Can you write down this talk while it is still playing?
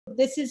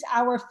This is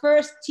our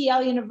first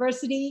TL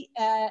University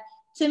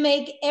to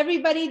make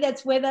everybody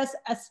that's with us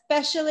a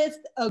specialist,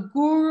 a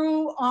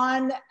guru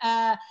on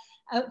a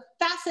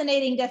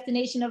fascinating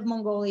destination of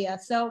Mongolia.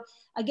 So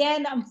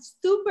again, I'm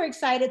super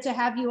excited to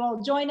have you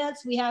all join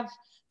us. We have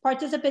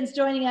participants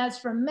joining us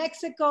from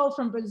Mexico,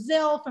 from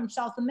Brazil, from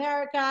South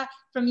America,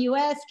 from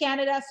US,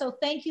 Canada. So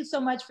thank you so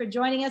much for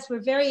joining us.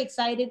 We're very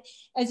excited.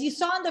 As you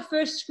saw on the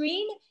first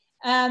screen,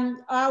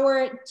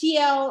 our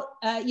TL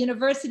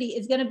University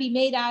is going to be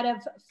made out of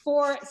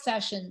 4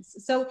 sessions.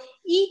 So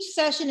each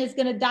session is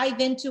going to dive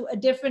into a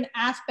different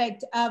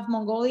aspect of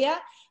Mongolia.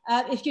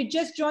 If you're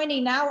just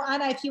joining now,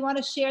 Anna, if you want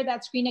to share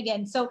that screen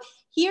again. So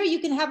here you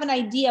can have an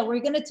idea. We're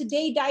going to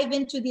today dive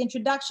into the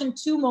introduction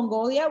to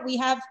Mongolia. We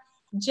have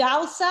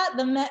Jalsa,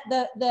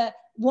 the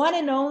one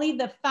and only,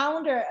 the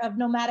founder of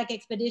Nomadic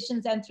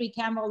Expeditions and Three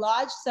Camel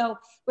Lodge. So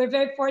we're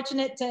very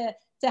fortunate to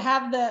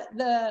have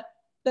the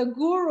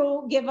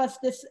guru give us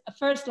this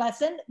first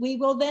lesson. We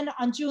will then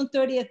on June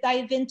 30th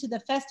dive into the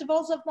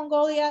festivals of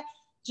Mongolia,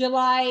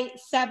 July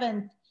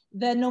 7th,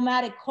 the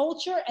nomadic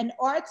culture and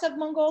arts of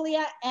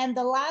Mongolia, and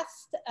the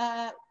last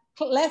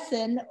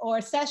lesson or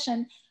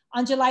session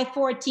on July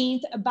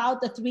 14th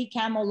about the Three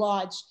Camel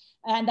Lodge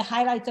and the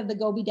highlights of the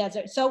Gobi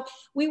Desert. So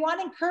we want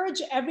to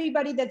encourage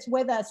everybody that's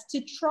with us to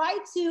try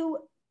to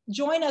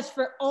join us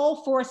for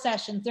all 4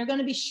 sessions. They're going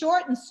to be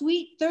short and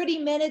sweet, 30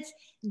 minutes,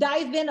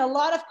 dive in, a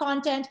lot of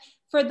content.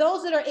 For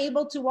those that are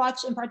able to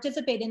watch and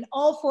participate in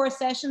all 4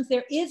 sessions,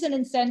 there is an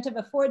incentive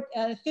of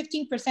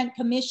 15%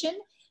 commission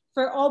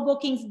for all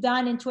bookings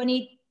done in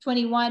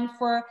 2021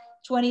 for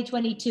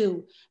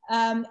 2022.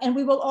 And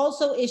we will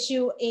also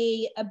issue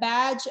a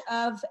badge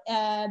of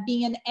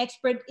being an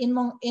expert in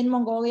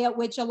Mongolia,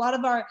 which a lot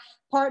of our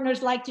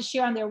partners like to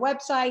share on their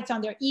websites,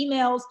 on their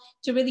emails,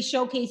 to really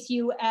showcase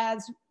you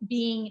as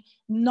being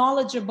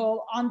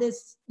knowledgeable on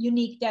this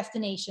unique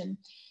destination.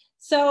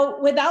 So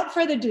without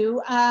further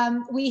ado,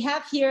 we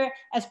have here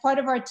as part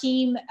of our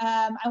team,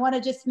 I want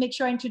to just make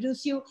sure I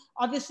introduce you,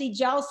 obviously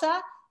Jalsa,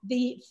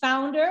 the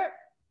founder.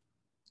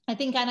 I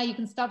think, Anna, you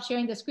can stop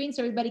sharing the screen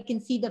so everybody can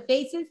see the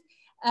faces.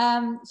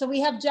 So we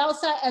have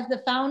Jalsa as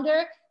the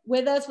founder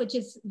with us, which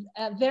is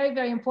very,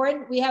 very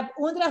important. We have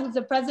Undra, who's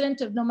the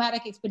president of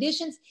Nomadic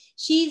Expeditions.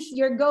 She's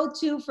your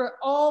go-to for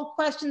all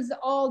questions,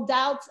 all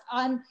doubts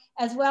on,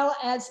 as well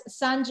as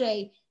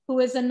Sanjay, who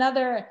is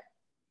another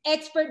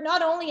expert.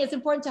 Not only, it's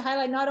important to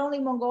highlight, not only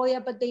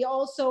Mongolia, but they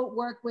also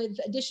work with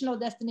additional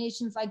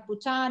destinations like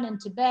Bhutan and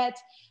Tibet,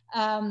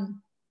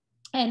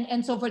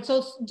 and so forth.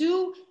 So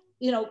do,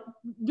 you know,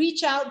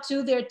 reach out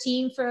to their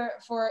team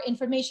for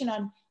information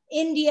on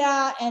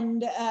India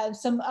and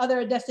some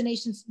other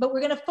destinations. But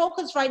we're going to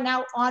focus right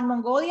now on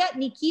Mongolia.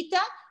 Nikita,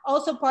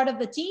 also part of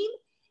the team.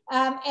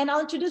 And I'll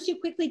introduce you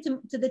quickly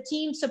to the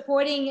team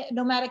supporting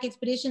Nomadic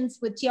Expeditions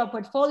with TL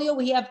Portfolio.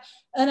 We have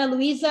Ana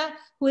Luisa,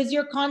 who is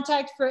your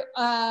contact for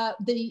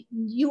the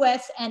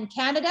US and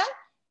Canada.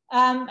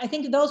 I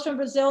think those from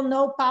Brazil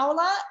know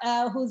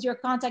Paula, who's your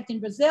contact in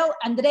Brazil,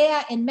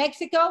 Andrea in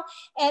Mexico.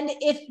 And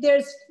if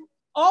there's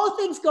all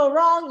things go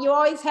wrong, you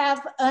always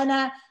have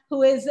Anna,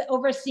 who is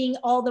overseeing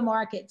all the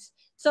markets.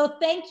 So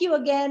thank you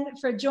again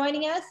for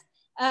joining us.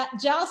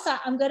 Jalsa,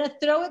 I'm going to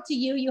throw it to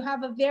you. You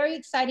have a very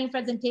exciting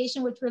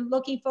presentation, which we're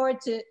looking forward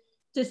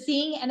to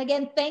seeing. And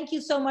again, thank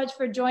you so much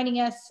for joining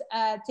us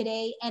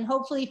today, and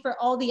hopefully for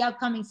all the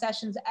upcoming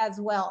sessions as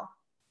well.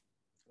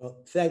 Well,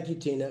 thank you,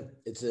 Tina.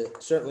 It's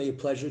certainly a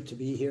pleasure to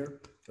be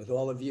here with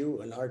all of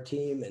you and our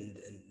team and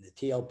the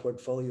TL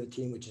Portfolio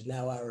team, which is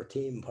now our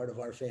team, part of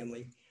our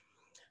family.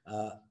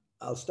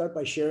 I'll start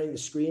by sharing the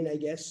screen, I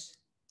guess.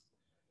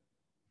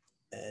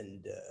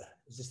 And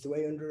is this the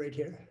way under right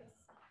here?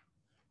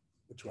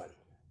 Which one?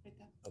 Right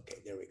there.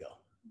 Okay, there we go.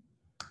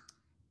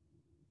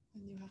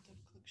 And you have to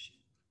click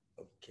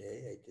share.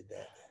 Okay, I did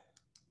that.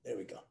 There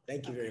we go.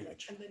 Thank you very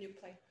much. And then you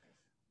play.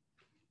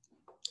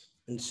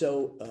 And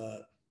so,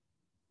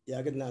 yeah,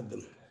 I could nod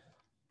them.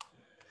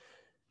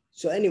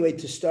 So anyway,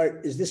 to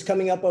start, is this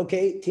coming up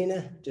okay,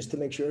 Tina? Just to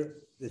make sure.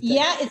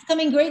 Yeah, it's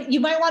coming great. You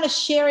might want to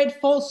share it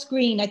full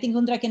screen. I think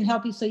Undra can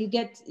help you. So you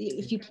get,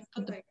 if you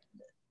put the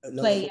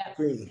play, full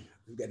screen,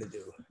 we've got to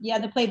do. Yeah,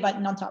 the play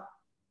button on top.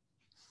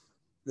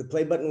 The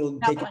play button will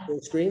take it full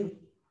screen?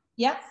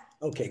 Yep.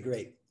 Okay,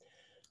 great.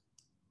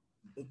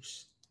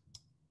 Oops.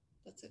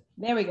 That's it.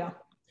 There we go.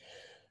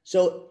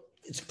 So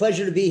it's a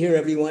pleasure to be here,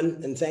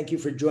 everyone, and thank you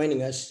for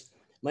joining us.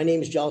 My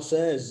name is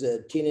Jalsa, as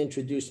Tina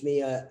introduced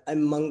me.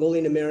 I'm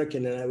Mongolian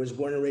American, and I was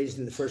born and raised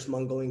in the first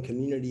Mongolian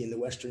community in the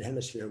Western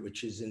Hemisphere,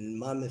 which is in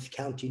Monmouth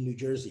County, New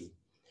Jersey.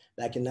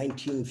 Back in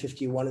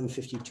 1951 and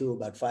 52,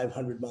 about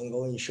 500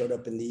 Mongolians showed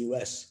up in the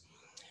US.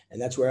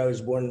 And that's where I was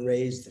born and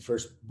raised, the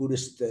first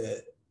Buddhist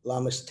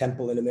Lamist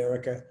temple in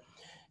America.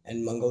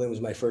 And Mongolian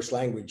was my first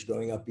language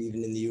growing up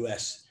even in the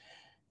US.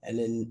 And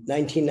in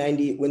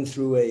 1990, it went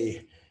through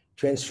a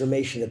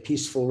transformation, a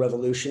peaceful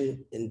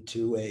revolution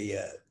into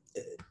a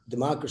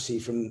democracy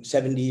from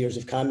 70 years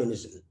of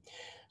communism.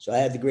 So I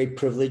had the great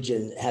privilege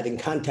in having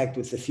contact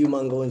with the few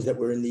Mongolians that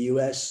were in the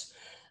US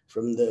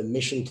from the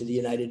mission to the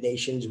United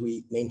Nations.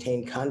 We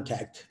maintained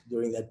contact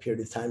during that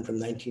period of time from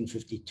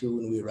 1952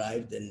 when we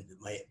arrived. And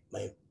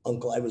my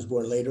uncle, I was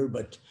born later,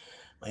 but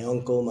my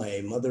uncle,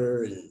 my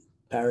mother and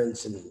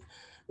parents and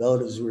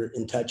relatives were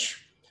in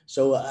touch.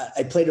 So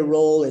I played a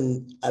role,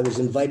 and I was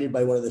invited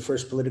by one of the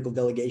first political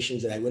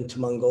delegations, and I went to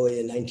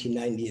Mongolia in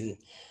 1990, and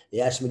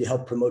they asked me to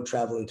help promote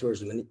travel and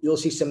tourism. And you'll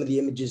see some of the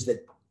images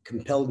that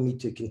compelled me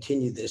to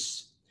continue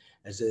this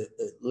as a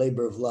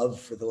labor of love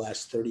for the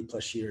last 30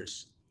 plus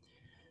years.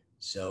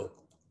 So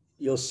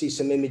you'll see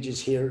some images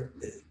here.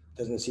 It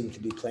doesn't seem to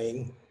be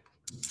playing.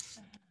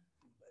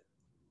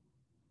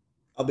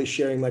 I'll be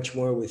sharing much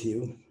more with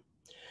you,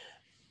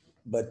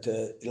 but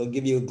it'll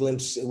give you a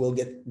glimpse. We'll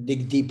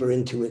dig deeper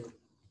into it.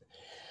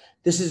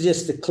 This is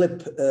just a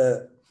clip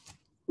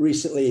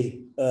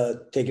recently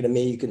taken of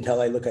me. You can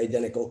tell I look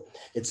identical.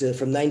 It's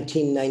from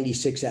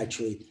 1996,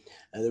 actually.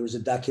 There was a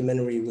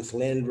documentary with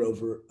Land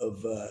Rover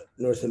of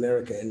North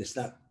America, and it's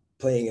not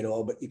playing at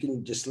all, but you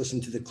can just listen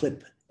to the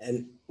clip.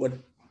 And what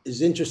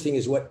is interesting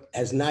is what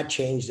has not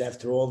changed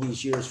after all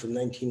these years from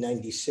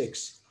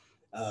 1996.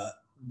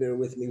 Bear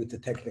with me with the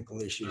technical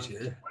issues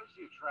here. What is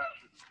the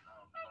attraction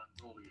of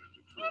Mongolia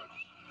to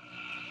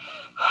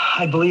tourists?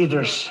 I believe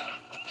there's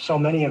so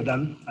many of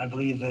them. I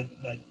believe that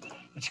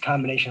it's a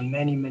combination of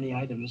many, many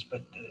items,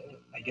 but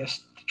I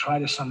guess to try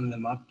to sum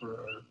them up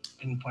or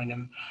pinpoint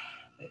them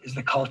is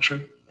the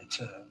culture. It's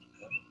a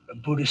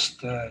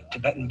Buddhist,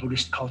 Tibetan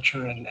Buddhist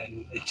culture, and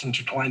it's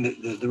intertwined,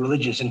 the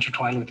religion is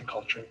intertwined with the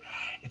culture.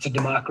 It's a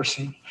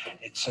democracy.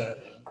 It's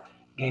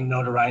gained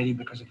notoriety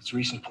because of its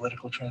recent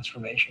political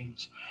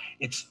transformations.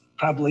 It's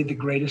probably the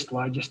greatest,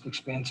 largest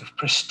expanse of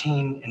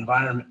pristine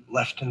environment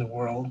left in the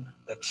world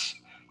that's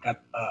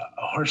got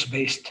a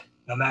horse-based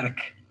nomadic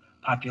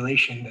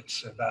population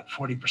that's about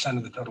 40%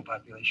 of the total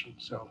population.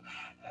 So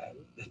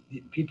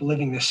the people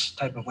living this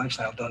type of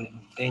lifestyle don't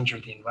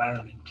endanger the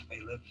environment. They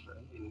live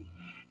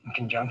in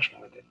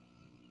conjunction with it.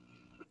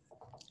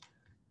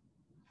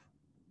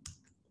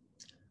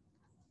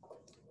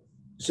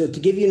 So to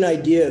give you an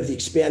idea of the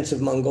expanse of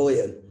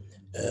Mongolia,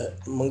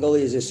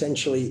 Mongolia is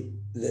essentially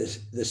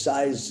the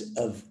size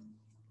of,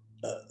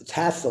 it's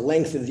half the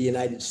length of the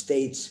United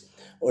States,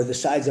 or the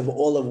size of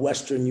all of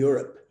Western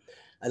Europe.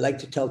 I like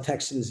to tell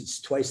Texans it's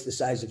twice the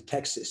size of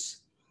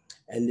Texas.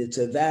 And it's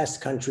a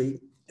vast country.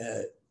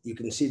 You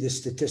can see the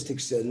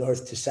statistics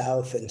north to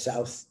south and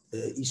south,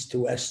 east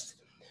to west.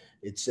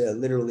 It's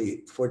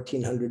literally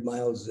 1,400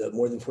 miles,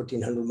 more than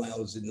 1,400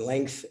 miles in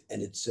length,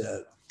 and it's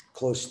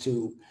close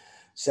to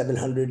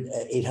 700,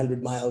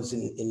 800 miles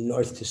in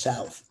north to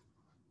south.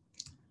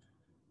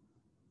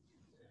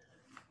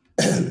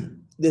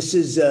 This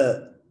is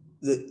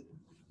the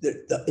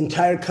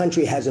entire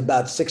country has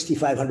about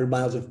 6,500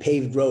 miles of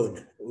paved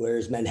road,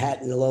 whereas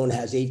Manhattan alone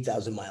has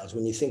 8,000 miles.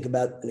 When you think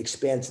about an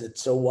expanse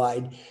that's so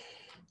wide,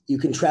 you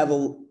can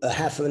travel a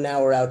half of an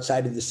hour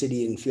outside of the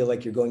city and feel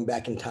like you're going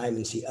back in time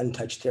and see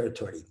untouched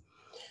territory.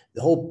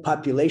 The whole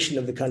population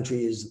of the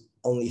country is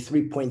only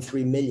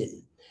 3.3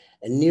 million,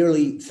 and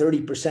nearly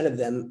 30% of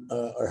them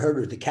are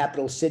herders. The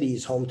capital city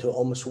is home to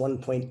almost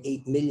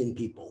 1.8 million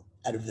people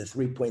out of the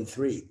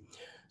 3.3.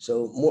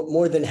 So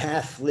more than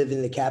half live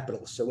in the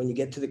capital. So when you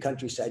get to the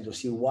countryside, you'll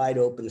see wide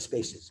open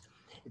spaces.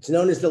 It's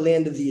known as the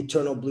land of the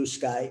eternal blue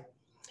sky.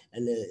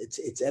 And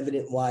it's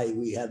evident why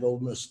we have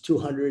almost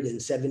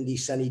 270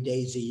 sunny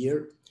days a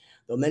year,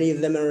 though many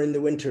of them are in the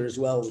winter as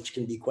well, which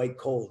can be quite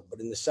cold. But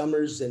in the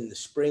summers and the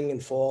spring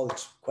and fall,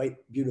 it's quite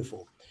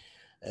beautiful.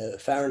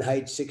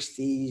 Fahrenheit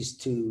 60s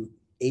to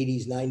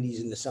 80s,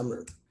 90s in the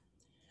summer.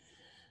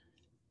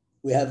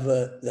 We have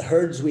the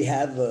herds we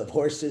have of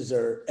horses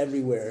are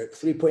everywhere,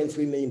 3.3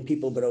 million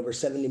people, but over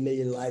 70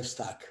 million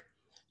livestock.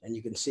 And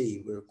you can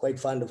see we're quite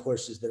fond of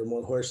horses. There are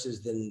more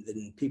horses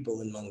than people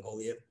in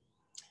Mongolia.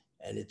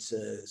 And it's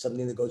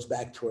something that goes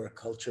back to our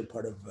culture,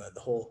 part of the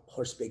whole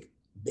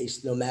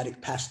horse-based nomadic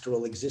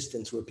pastoral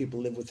existence, where people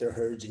live with their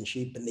herds and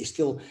sheep. And they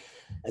still,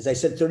 as I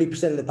said,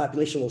 30% of the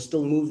population will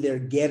still move their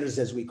gers,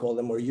 as we call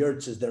them, or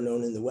yurts, as they're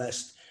known in the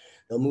West.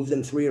 They'll move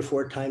them 3 or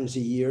 4 times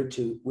a year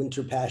to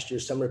winter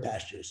pastures, summer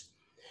pastures.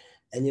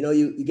 And you know,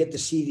 you get to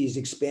see these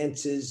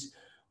expanses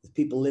with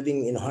people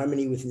living in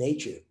harmony with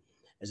nature.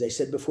 As I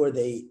said before,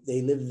 they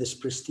live this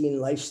pristine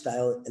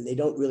lifestyle, and they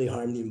don't really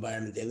harm the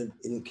environment. They live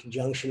in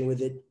conjunction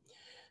with it.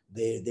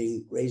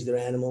 They raise their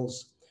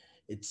animals.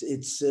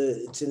 It's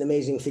an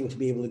amazing thing to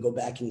be able to go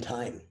back in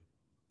time.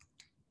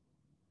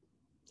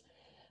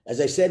 As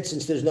I said,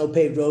 since there's no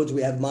paved roads,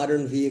 we have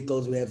modern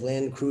vehicles. We have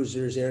land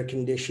cruisers, air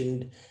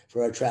conditioned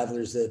for our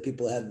travelers that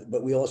people have,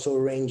 but we also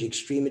arrange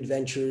extreme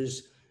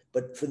adventures.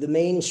 But for the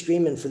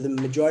mainstream and for the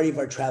majority of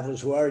our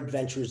travelers who are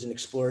adventurers and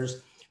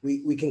explorers,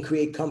 we can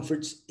create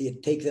comforts,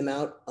 take them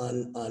out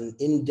on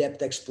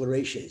in-depth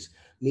explorations,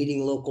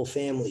 meeting local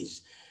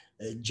families,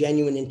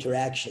 genuine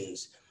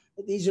interactions.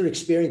 These are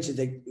experiences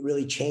that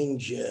really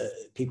change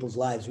people's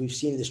lives. We've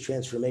seen this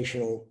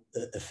transformational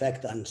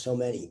effect on so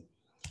many,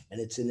 and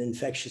it's an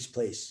infectious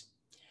place.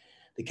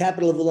 The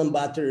capital of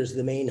Ulaanbaatar is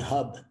the main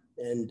hub,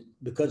 And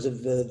because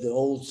of the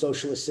old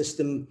socialist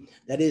system,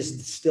 that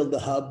is still the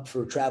hub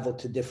for travel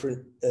to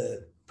different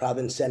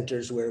province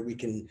centers where we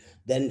can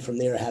then from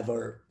there have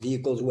our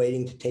vehicles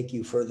waiting to take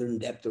you further in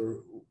depth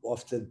or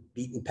off the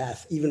beaten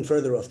path, even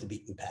further off the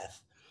beaten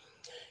path.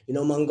 You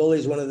know, Mongolia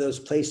is one of those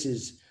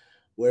places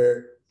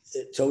where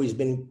it's always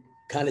been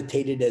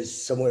connotated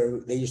as somewhere,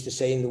 they used to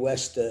say in the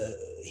West,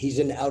 he's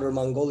in outer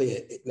Mongolia.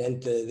 It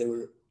meant they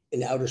were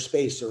in outer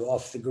space or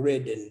off the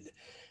grid. And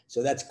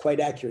so that's quite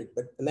accurate.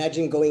 But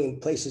imagine going in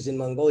places in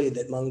Mongolia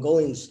that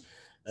Mongolians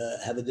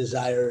have a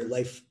desire,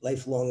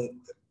 lifelong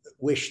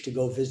wish to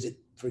go visit,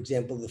 for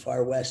example, the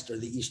far west or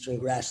the eastern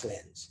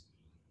grasslands.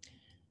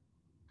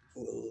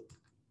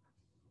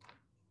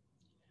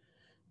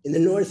 In the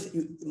north,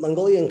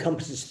 Mongolia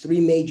encompasses three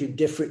major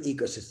different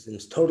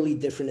ecosystems, totally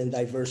different and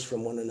diverse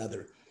from one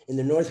another. In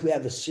the north, we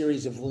have a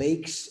series of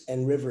lakes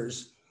and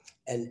rivers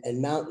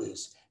and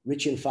mountains,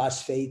 rich in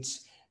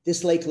phosphates.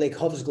 This lake, Lake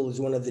Hovsgol,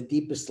 is one of the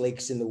deepest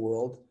lakes in the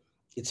world.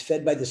 It's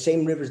fed by the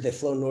same rivers that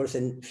flow north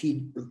and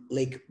feed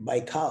Lake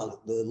Baikal,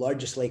 the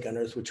largest lake on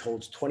Earth, which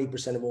holds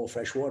 20% of all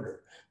fresh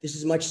water. This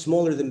is much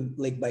smaller than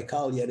Lake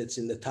Baikal, yet it's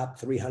in the top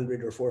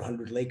 300 or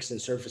 400 lakes in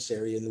surface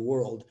area in the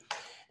world.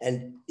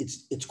 And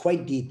it's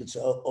quite deep. It's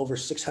over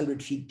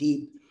 600 feet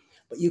deep,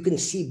 but you can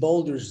see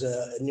boulders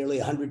nearly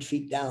 100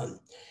 feet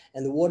down.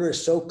 And the water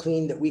is so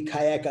clean that we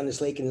kayak on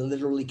this lake and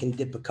literally can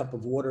dip a cup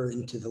of water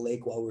into the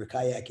lake while we're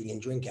kayaking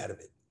and drink out of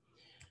it.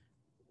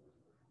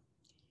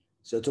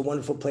 So it's a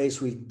wonderful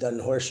place. We've done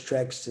horse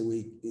treks. So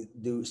we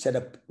do set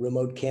up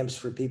remote camps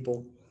for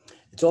people.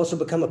 It's also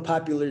become a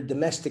popular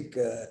domestic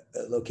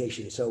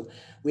location. So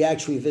we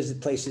actually visit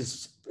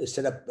places,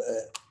 set up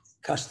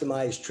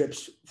customized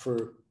trips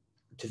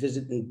to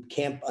visit and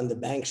camp on the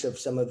banks of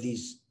some of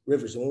these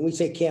rivers. And when we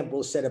say camp,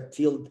 we'll set up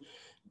field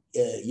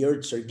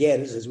yurts or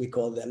gens, as we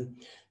call them,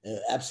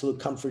 absolute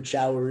comfort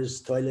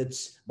showers,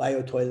 toilets,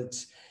 bio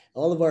toilets.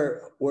 All of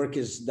our work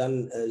is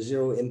done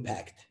zero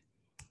impact.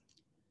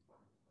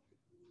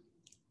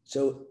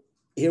 So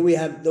here we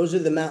have, those are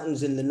the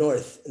mountains in the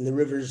north and the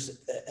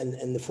rivers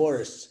and the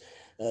forests.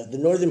 The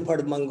northern part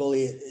of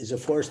Mongolia is a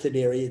forested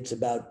area. It's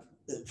about,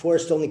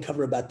 forests only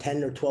cover about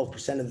 10 or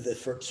 12% of the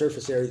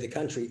surface area of the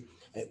country,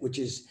 which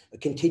is a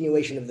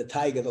continuation of the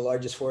taiga, the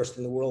largest forest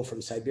in the world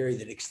from Siberia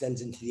that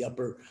extends into the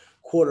upper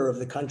quarter of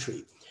the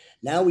country.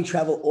 Now we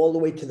travel all the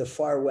way to the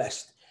far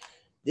west.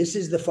 This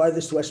is the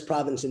farthest west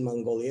province in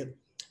Mongolia,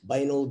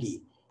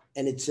 Bayanulgi,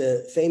 and it's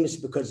famous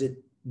because it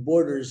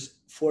borders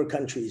four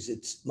countries.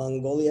 It's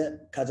Mongolia,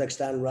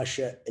 Kazakhstan,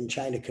 Russia, and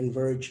China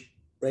converge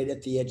right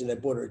at the edge of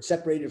that border. It's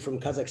separated from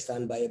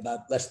Kazakhstan by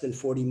about less than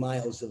 40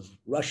 miles of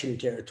Russian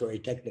territory,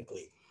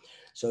 technically.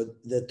 So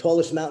the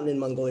tallest mountain in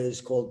Mongolia is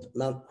called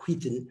Mount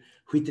Huitan.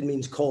 Huitan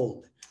means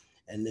cold,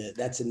 and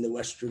that's in the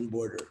western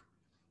border.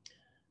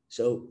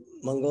 So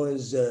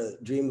Mongolians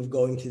dream of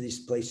going to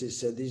these places.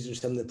 So these are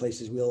some of the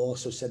places. We'll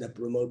also set up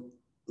remote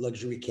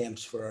luxury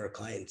camps for our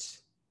clients.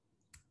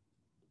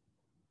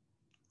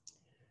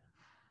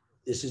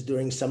 This is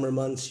during summer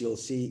months. You'll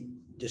see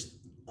just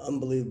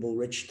unbelievable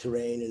rich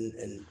terrain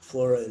and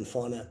flora and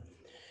fauna.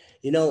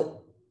 You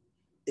know,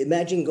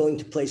 imagine going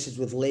to places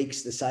with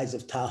lakes the size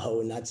of Tahoe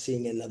and not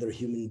seeing another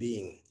human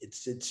being.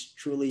 It's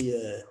truly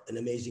an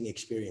amazing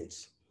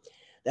experience.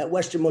 That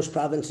westernmost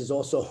province is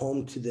also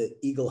home to the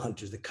eagle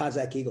hunters, the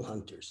Kazakh eagle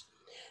hunters.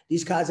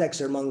 These Kazakhs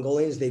are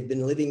Mongolians. They've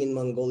been living in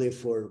Mongolia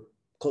for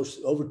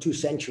over 2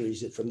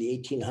 centuries, from the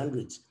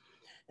 1800s.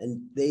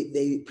 And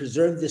they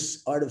preserved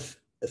this art of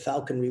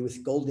falconry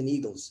with golden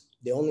eagles,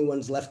 the only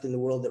ones left in the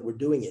world that were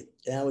doing it.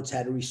 Now it's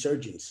had a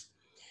resurgence.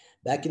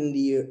 Back in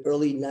the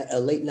late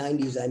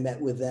 90s, I met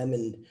with them,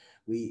 and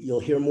you'll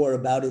hear more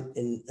about it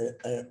in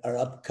our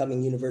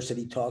upcoming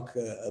university talk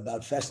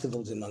about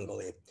festivals in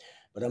Mongolia.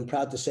 But I'm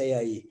proud to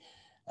say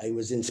I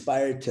was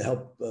inspired to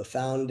help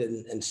found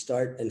and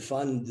start and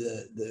fund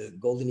the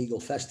Golden Eagle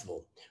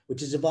Festival,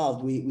 which has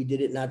evolved. We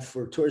did it not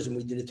for tourism,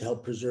 we did it to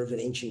help preserve an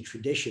ancient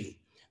tradition.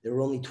 There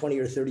were only 20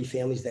 or 30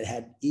 families that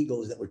had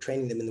eagles that were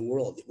training them in the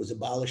world. It was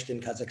abolished in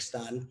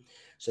Kazakhstan.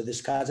 So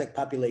this Kazakh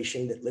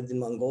population that lived in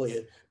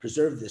Mongolia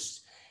preserved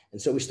this.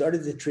 And so we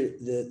started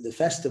the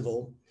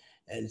festival,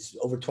 and it's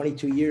over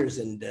 22 years,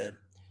 and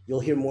you'll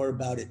hear more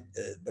about it,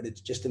 but it's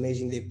just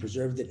amazing. They've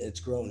preserved it and it's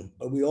grown.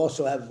 But we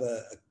also have,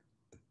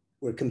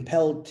 we're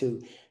compelled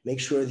to make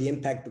sure the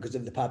impact, because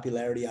of the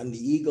popularity on the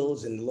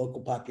eagles and the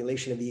local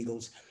population of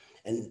eagles,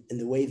 and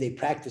the way they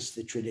practice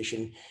the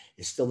tradition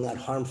is still not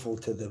harmful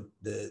to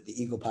the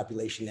eagle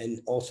population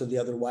and also the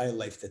other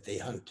wildlife that they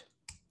hunt.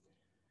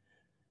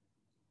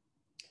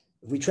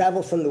 If we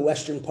travel from the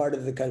western part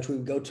of the country,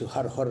 we go to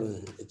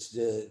Harhorn.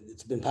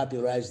 It's been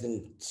popularized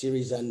in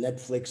series on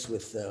Netflix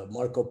with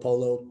Marco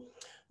Polo.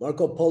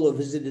 Marco Polo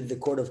visited the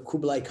court of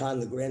Kublai Khan,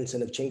 the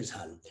grandson of Chinggis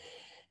Khan.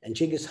 And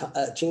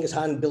Chinggis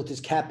Khan built his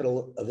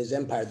capital of his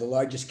empire, the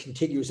largest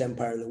contiguous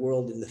empire in the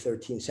world in the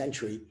 13th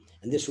century.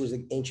 And this was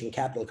the ancient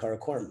capital,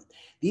 Karakorum.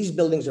 These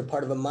buildings are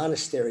part of a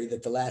monastery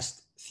that the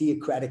last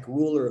theocratic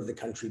ruler of the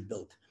country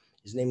built.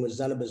 His name was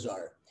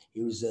Zanabazar. He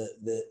was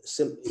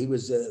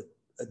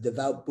a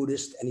devout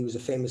Buddhist, and he was a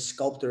famous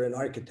sculptor and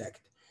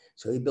architect.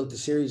 So he built a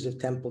series of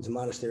temples and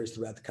monasteries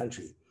throughout the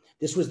country.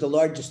 This was the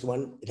largest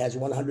one. It has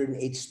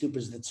 108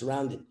 stupas that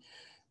surround it.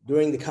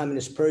 During the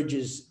communist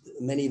purges,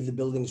 many of the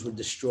buildings were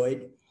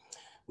destroyed.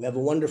 We have a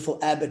wonderful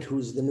abbot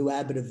who's the new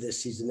abbot of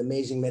this. He's an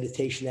amazing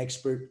meditation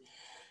expert.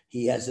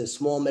 He has a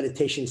small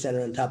meditation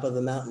center on top of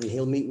the mountain.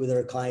 He'll meet with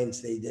our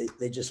clients.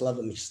 They just love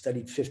him. He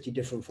studied 50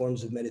 different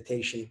forms of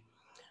meditation.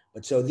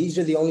 But so these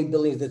are the only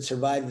buildings that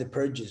survived the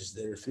purges.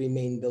 There are 3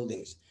 main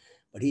buildings.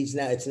 But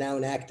it's now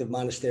an active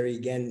monastery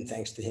again,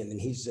 thanks to him. And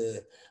he's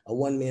a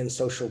one-man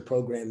social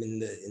program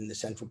in the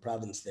central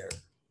province there.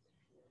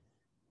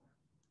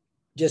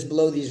 Just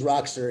below these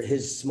rocks are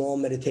his small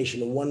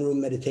meditation, a 1-room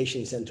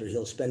meditation center.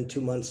 He'll spend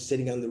 2 months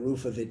sitting on the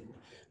roof of it,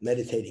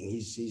 meditating.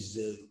 He's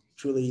a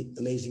truly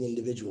amazing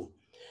individual.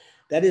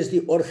 That is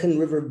the Orkhan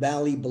River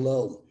Valley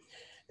below.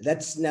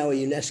 That's now a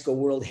UNESCO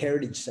World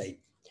Heritage Site.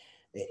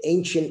 The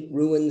ancient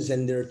ruins,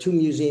 and there are 2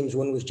 museums.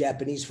 One was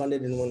Japanese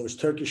funded and one was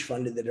Turkish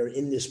funded, that are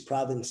in this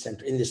province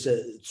center, in this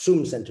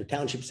Sum center,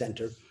 township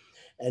center.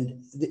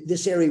 And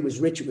this area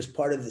was rich. It was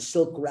part of the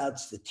silk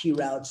routes, the tea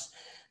routes.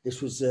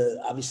 This was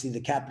obviously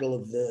the capital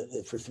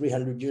of for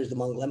 300 years, the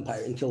Mongol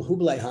Empire, until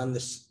Kublai Khan,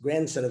 this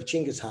grandson of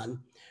Chinggis Khan,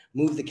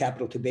 moved the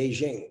capital to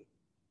Beijing.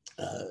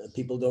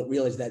 People don't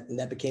realize that, and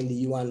that became the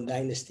Yuan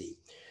dynasty.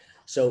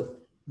 So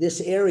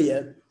this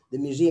area, the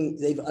museum,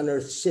 they've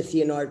unearthed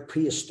Scythian art,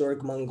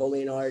 prehistoric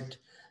Mongolian art,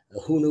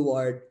 Hunu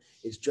art.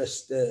 It's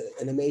just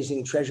an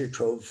amazing treasure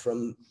trove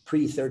from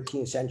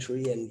pre-13th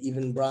century and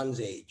even Bronze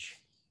Age.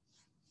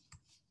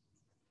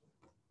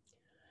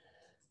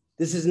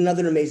 This is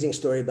another amazing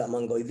story about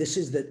Mongolia. This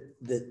is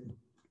the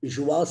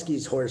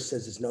Przewalski's horse,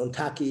 as it's known,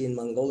 Taki in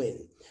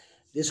Mongolian.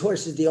 This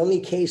horse is the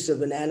only case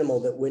of an animal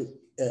that went,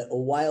 a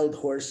wild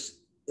horse,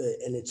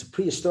 and it's a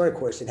prehistoric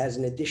horse. It has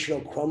an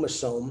additional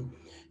chromosome.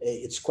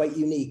 It's quite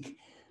unique.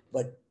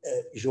 But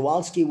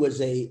Przewalski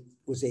was a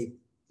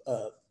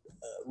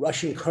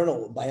Russian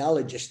colonel,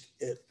 biologist,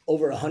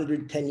 over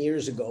 110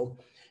 years ago,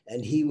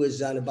 and he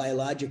was on a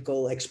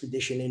biological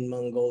expedition in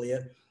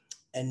Mongolia,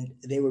 and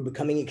they were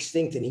becoming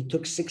extinct, and he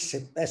took 6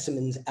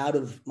 specimens out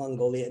of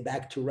Mongolia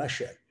back to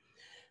Russia.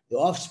 The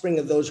offspring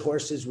of those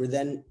horses were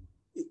then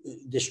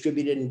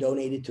distributed and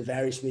donated to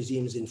various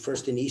museums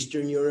first in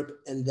Eastern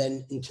Europe and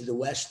then into the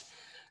West.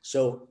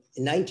 So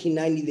in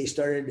 1990, they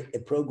started a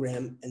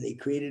program, and they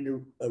created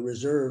a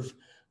reserve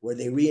where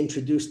they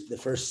reintroduced the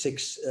first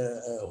 6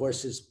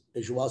 horses,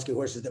 Przewalski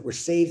horses, that were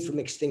saved from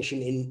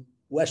extinction in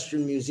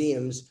Western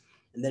museums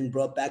and then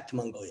brought back to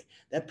Mongolia.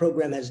 That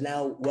program has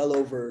now well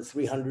over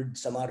 300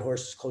 some odd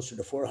horses, closer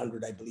to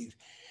 400, I believe.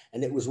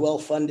 And it was well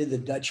funded. The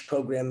Dutch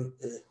program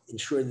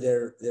ensured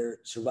their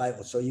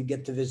survival. So you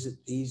get to visit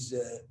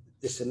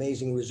this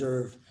amazing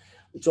reserve.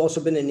 It's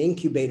also been an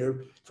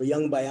incubator for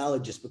young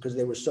biologists because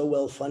they were so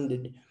well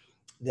funded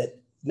that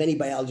many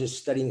biologists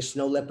studying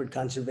snow leopard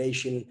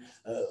conservation,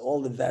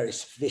 all the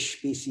various fish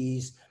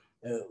species,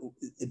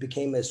 it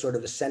became a sort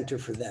of a center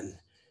for them.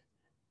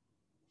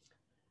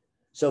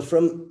 So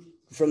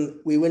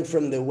we went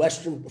from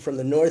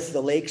the north,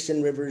 the lakes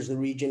and rivers, the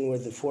region where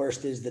the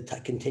forest is, the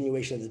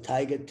continuation of the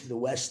taiga, to the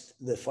west,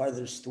 the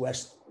farthest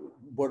west,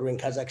 bordering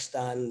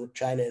Kazakhstan,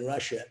 China, and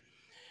Russia.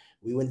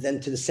 We went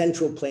then to the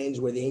central plains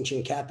where the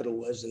ancient capital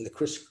was, and the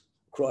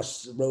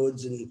crisscross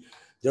roads and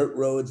dirt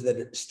roads that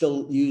are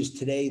still used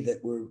today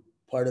that were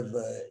part of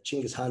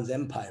Chinggis Khan's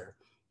empire.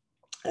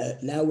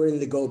 Now we're in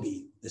the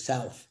Gobi, the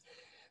south.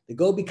 The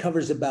Gobi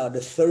covers about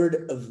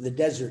 1/3 of the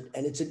desert,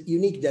 and it's a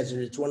unique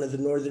desert. It's one of the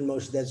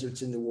northernmost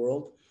deserts in the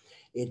world.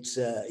 It's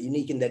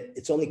unique in that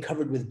it's only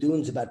covered with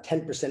dunes. About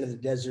 10% of the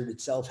desert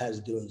itself has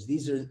dunes.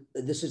 This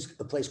is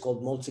a place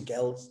called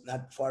Moltzik-El,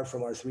 not far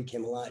from our 3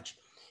 Lodge.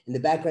 In the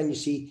background, you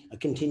see a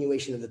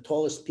continuation of the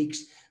tallest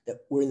peaks that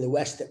were in the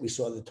west that we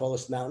saw. The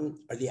tallest mountain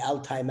are the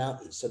Altai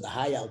Mountains, so the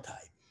high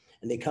Altai.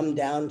 And they come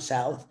down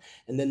south,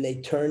 and then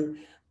they turn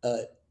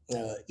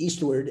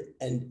eastward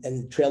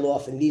and trail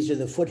off. And these are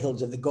the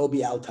foothills of the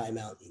Gobi Altai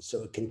Mountains.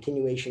 So a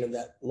continuation of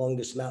that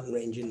longest mountain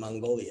range in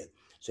Mongolia.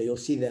 So you'll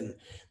see them.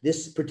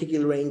 This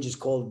particular range is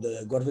called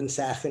the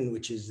Gorvan-Sakhan,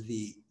 which is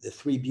the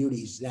 3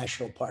 Beauties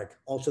National Park,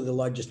 also the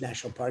largest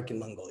national park in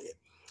Mongolia,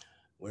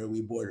 where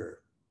we border.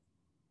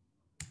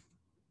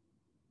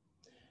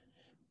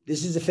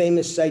 This is a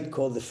famous site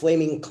called the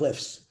Flaming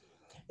Cliffs.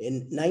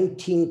 In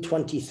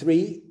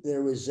 1923,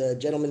 there was a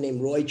gentleman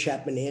named Roy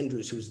Chapman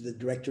Andrews, who was the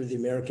director of the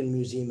American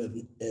Museum of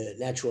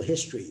Natural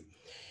History.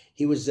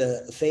 He was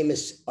a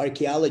famous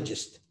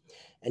archaeologist,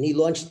 and he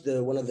launched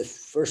one of the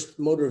first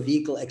motor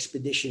vehicle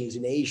expeditions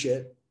in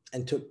Asia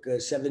and took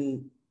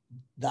 7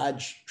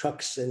 Dodge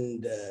trucks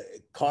and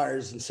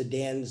cars and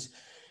sedans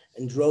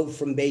and drove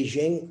from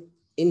Beijing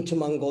into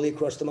Mongolia,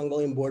 across the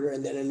Mongolian border,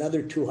 and then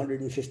another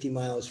 250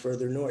 miles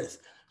further north,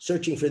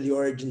 searching for the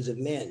origins of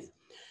man.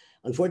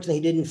 Unfortunately,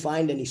 he didn't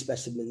find any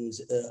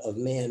specimens of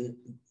man,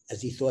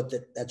 as he thought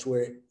that that's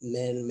where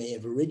man may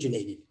have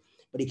originated.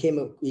 But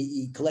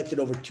he collected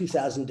over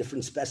 2,000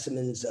 different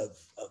specimens of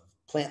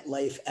plant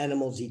life,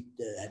 animals. He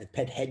had a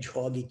pet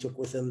hedgehog he took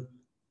with him.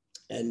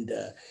 And,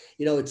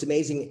 it's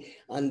amazing.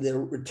 On the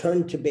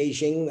return to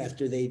Beijing,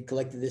 after they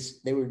collected this,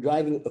 they were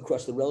driving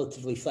across the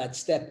relatively flat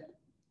steppe,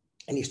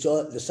 and he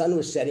saw the sun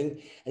was setting,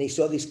 and he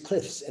saw these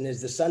cliffs. And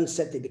as the sun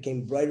set, they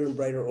became brighter and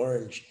brighter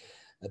orange.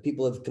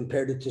 People have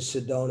compared it to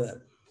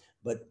Sedona,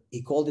 but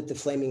he called it the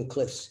Flaming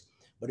Cliffs.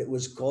 But it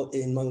was called,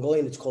 in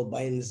Mongolian, it's called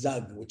Bayan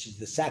Zug, which is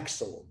the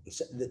Saxel.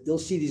 You'll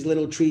see these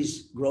little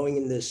trees growing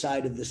in the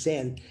side of the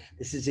sand.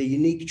 This is a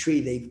unique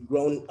tree. They've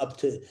grown up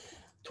to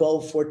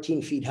 12,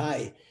 14 feet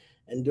high.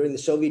 And during the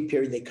Soviet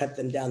period, they cut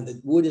them down. The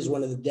wood is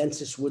one of the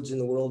densest woods in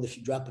the world. If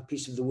you drop a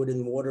piece of the wood in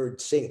the water, it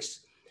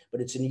sinks.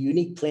 But it's a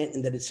unique plant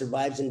in that it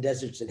survives in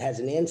deserts. It has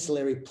an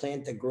ancillary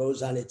plant that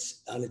grows on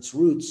its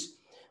roots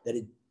that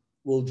it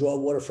will draw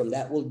water from.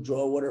 That will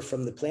draw water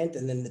from the plant,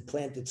 and then the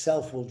plant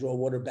itself will draw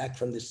water back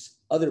from this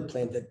other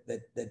plant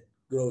that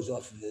grows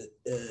off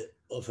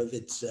of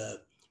its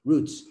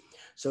roots.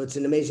 So it's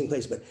an amazing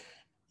place. But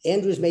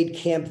Andrews made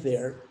camp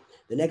there.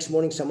 The next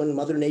morning,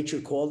 Mother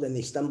Nature called, and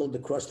they stumbled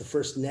across the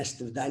first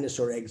nest of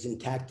dinosaur eggs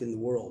intact in the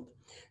world.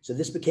 So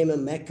this became a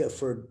mecca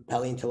for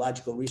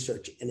paleontological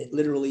research. And it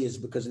literally is,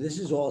 because this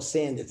is all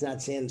sand, it's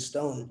not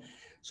sandstone.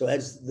 So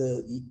as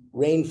the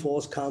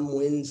rainfalls come,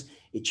 winds,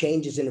 it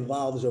changes and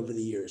evolves over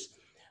the years.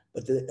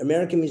 But the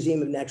American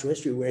Museum of Natural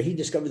History, where he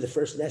discovered the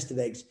first nest of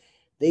eggs,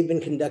 they've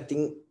been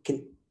conducting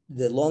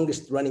the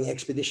longest running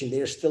expedition.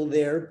 They are still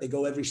there. They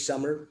go every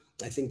summer.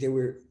 I think they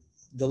were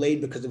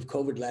delayed because of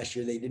COVID last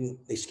year.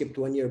 They skipped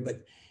 1 year,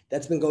 but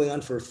that's been going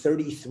on for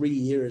 33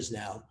 years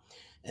now.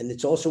 And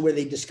it's also where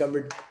they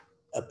discovered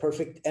a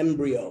perfect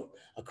embryo,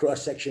 a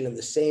cross section of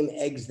the same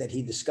eggs that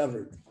he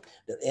discovered,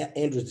 that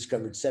Andrews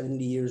discovered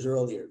 70 years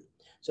earlier.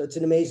 So it's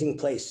an amazing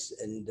place.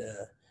 And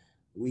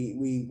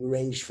we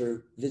arrange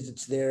for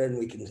visits there, and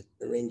we can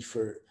arrange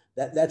for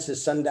that. That's the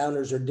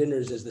sundowners or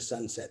dinners as the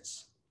sun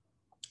sets.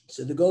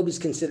 So the Gobi is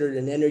considered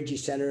an energy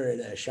center and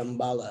a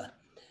Shambhala.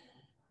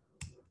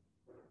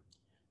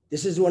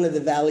 This is one of the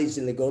valleys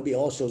in the Gobi,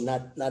 also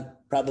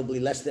not probably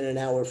less than an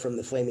hour from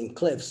the Flaming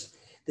Cliffs.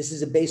 This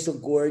is a basal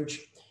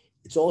gorge.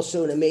 It's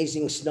also an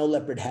amazing snow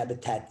leopard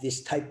habitat,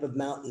 this type of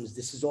mountains.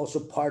 This is also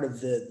part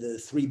of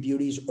the Three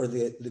Beauties, or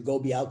the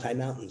Gobi Altai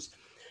Mountains.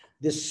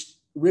 This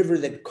river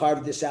that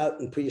carved this out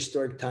in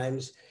prehistoric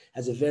times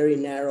has a very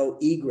narrow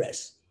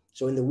egress.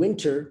 So in the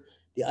winter,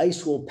 the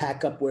ice will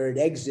pack up where it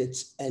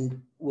exits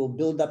and will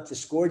build up.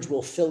 This gorge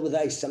will fill with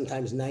ice,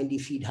 sometimes 90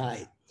 feet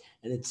high.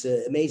 And it's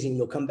amazing.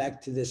 You'll come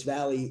back to this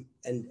valley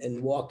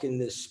and walk in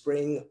the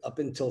spring up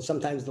until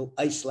sometimes the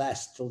ice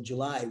lasts till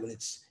July. When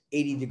it's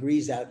 80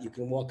 degrees out, you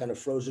can walk on a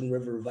frozen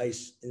river of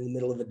ice in the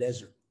middle of a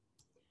desert.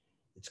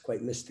 It's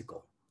quite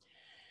mystical.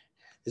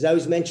 As I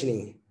was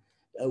mentioning,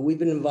 we've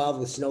been involved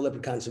with snow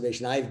leopard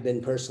conservation. I've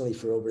been personally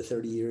for over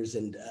 30 years,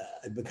 and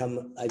I've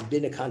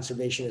been a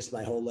conservationist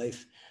my whole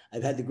life.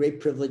 I've had the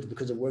great privilege,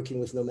 because of working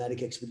with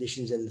Nomadic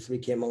Expeditions and the Three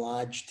Camel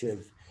Lodge, to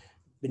have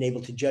been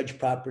able to judge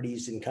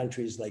properties in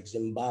countries like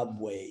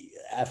Zimbabwe,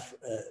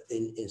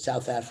 in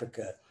South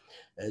Africa,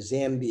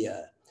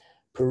 Zambia,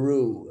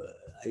 Peru.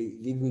 I've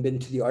even been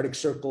to the Arctic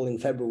Circle in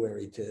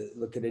February to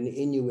look at an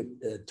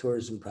Inuit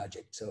tourism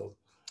project. So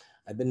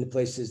I've been to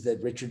places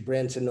that Richard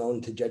Branson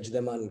owned to judge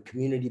them on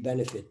community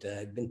benefit.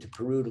 I've been to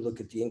Peru to look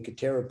at the Inca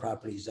Terra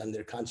properties on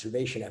their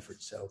conservation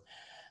efforts. So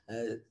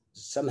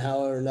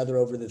somehow or another,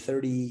 over the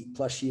 30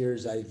 plus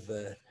years, I've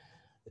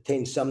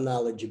attained some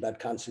knowledge about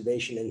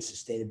conservation and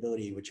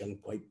sustainability, which I'm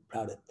quite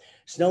proud of.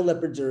 Snow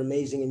leopards are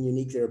amazing and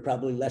unique. There are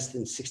probably less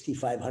than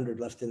 6,500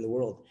 left in the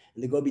world.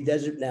 And the Gobi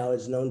Desert now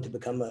is known to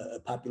become a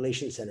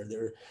population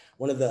center.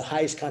 One of the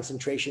highest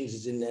concentrations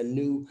is in a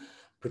new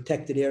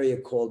protected area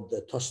called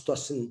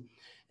Tostosin.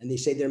 And they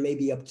say there may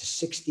be up to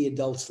 60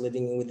 adults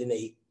living within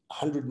a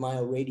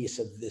 100-mile radius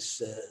of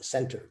this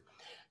center.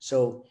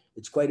 So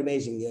it's quite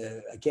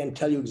amazing. I can't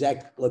tell you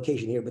exact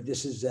location here, but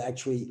this is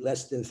actually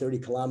less than 30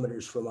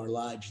 kilometers from our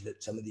lodge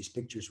that some of these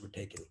pictures were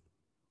taken.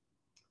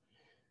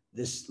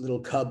 This little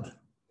cub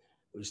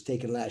was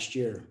taken last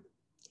year.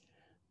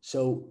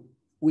 So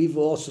we've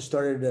also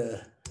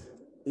started,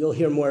 you'll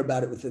hear more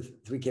about it with the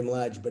Three Camel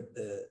Lodge, but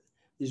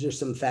these are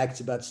some facts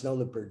about snow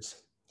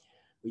leopards.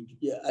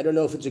 I don't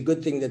know if it's a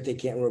good thing that they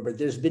can't roar, but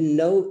there's been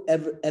no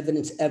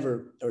evidence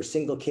ever, or a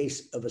single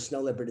case of a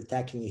snow leopard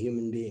attacking a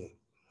human being.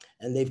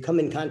 And they've come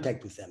in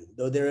contact with them,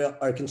 though they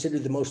are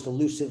considered the most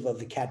elusive of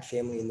the cat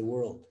family in the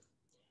world.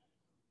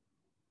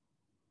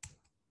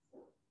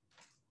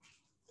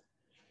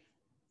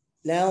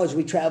 Now, as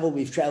we travel,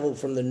 we've traveled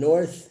from the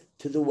north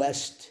to the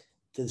west,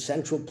 to the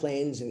Central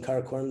Plains in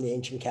Karakoram, the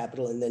ancient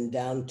capital, and then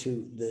down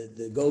to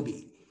the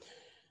Gobi.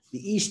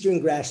 The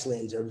eastern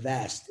grasslands are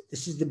vast.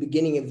 This is the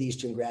beginning of the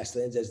eastern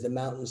grasslands as the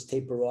mountains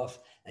taper off,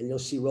 and you'll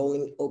see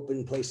rolling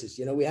open places.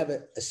 You know, we have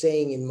a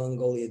saying in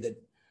Mongolia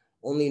that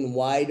only in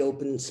wide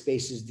open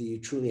spaces do you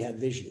truly have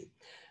vision.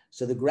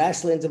 So the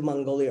grasslands of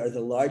Mongolia are the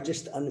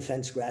largest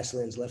unfenced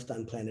grasslands left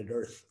on planet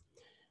Earth.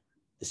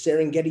 The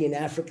Serengeti in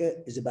Africa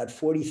is about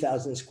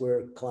 40,000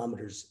 square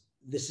kilometers.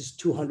 This is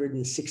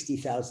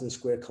 260,000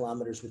 square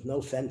kilometers with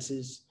no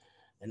fences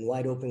and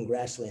wide open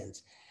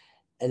grasslands.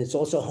 And it's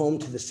also home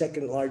to the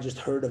second largest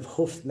herd of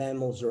hoofed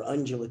mammals or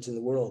ungulates in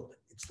the world.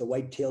 It's the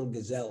white-tailed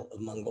gazelle of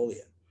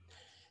Mongolia.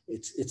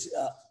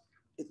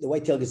 The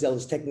white-tailed gazelle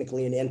is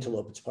technically an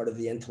antelope. It's part of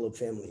the antelope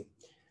family.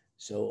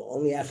 So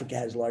only Africa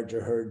has larger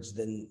herds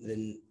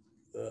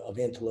of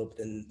antelope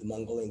than the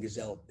Mongolian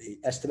gazelle. They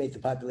estimate the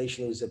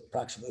population was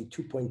approximately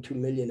 2.2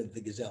 million of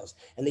the gazelles,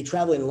 and they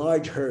travel in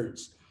large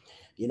herds.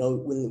 You know,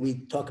 when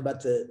we talk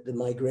about the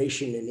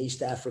migration in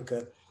East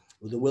Africa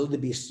with the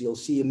wildebeest, you'll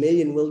see 1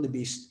 million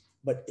wildebeest,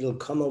 but it'll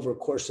come over a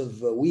course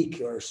of a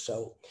week or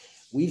so.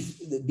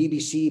 The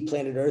BBC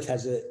Planet Earth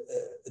has a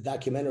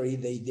documentary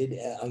they did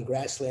on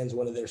grasslands,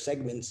 one of their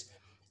segments,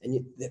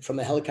 and from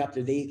a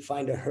helicopter, they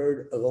find a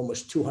herd of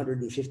almost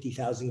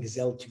 250,000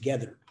 gazelle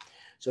together.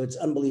 So it's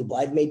unbelievable.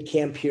 I've made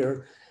camp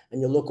here, and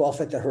you look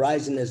off at the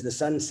horizon as the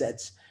sun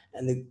sets,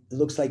 and it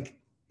looks like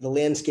the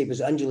landscape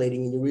is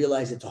undulating, and you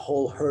realize it's a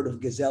whole herd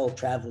of gazelle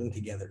traveling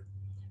together.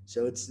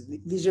 So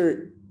these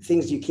are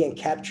things you can't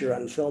capture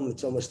on film.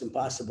 It's almost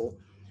impossible.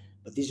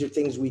 But these are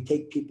things we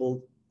take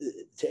people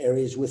to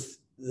areas with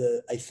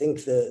I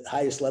think the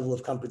highest level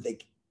of comfort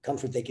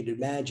they could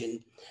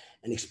imagine,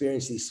 and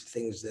experience these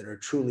things that are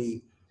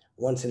truly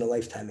once in a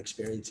lifetime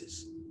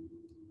experiences.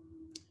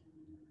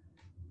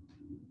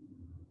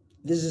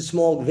 This is a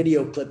small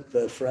video clip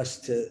for us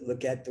to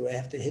look at. Do I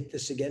have to hit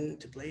this again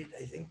to play it?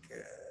 I think.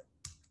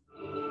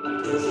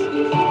 Yes.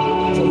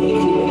 It's only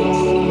a few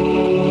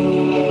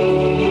minutes.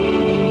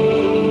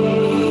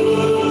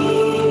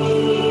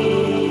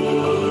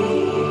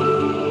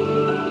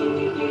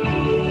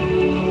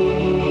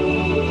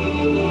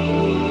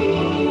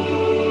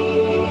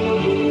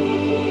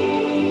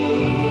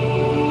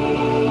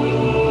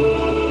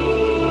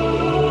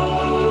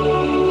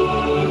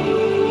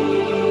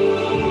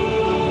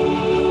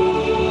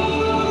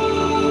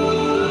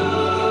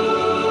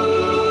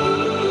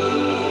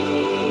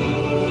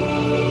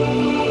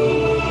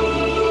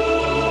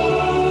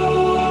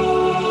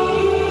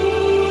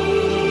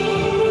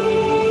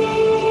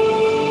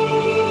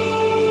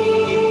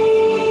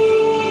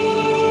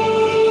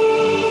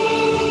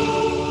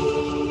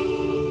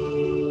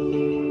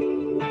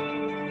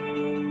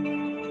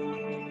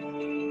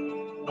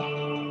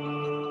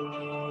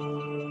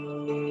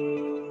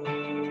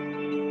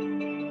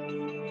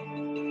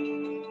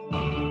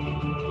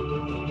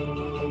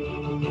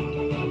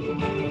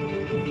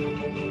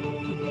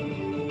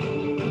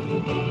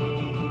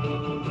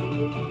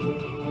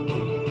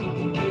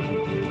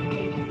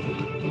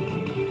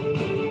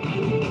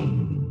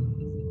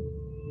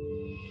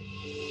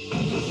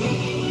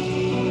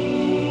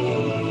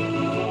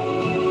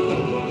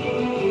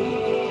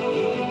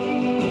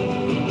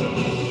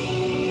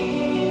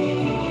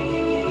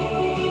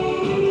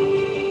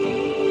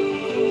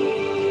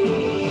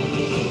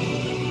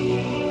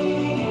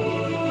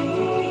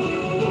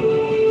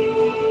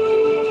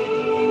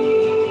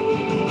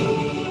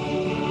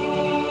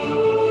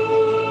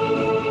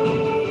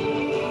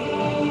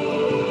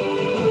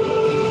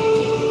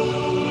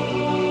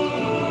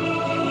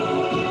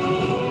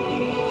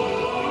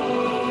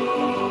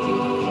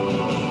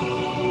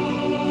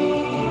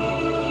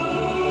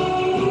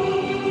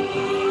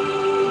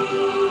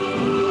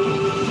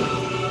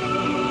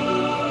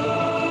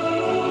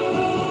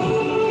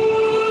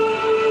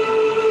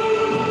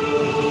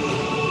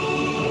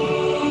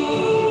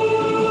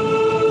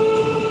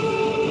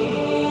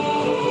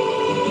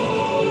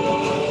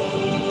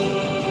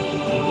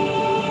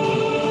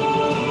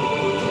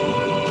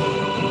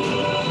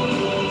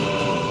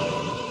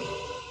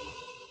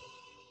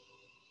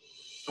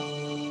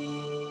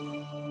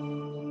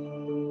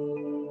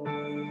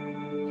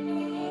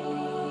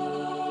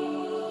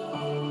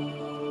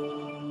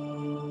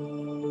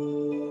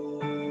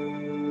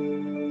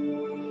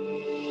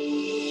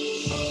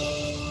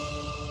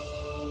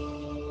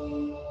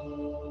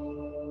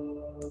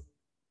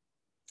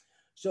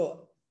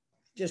 So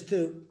just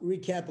to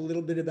recap a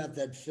little bit about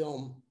that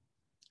film,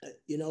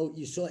 you know,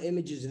 you saw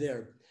images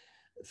there.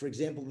 For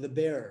example, the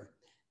bear,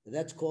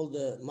 that's called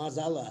the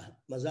mazala.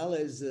 Mazala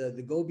is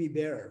the Gobi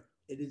bear.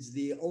 It is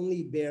the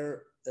only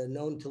bear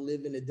known to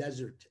live in a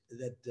desert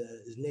that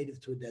is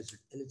native to a desert.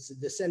 And it's a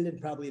descendant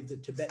probably of the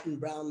Tibetan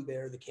brown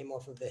bear that came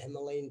off of the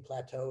Himalayan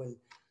plateau and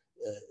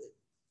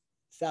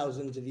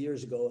thousands of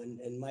years ago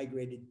and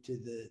migrated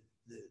to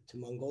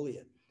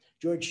Mongolia.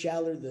 George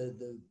Schaller,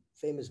 the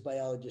famous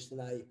biologist, and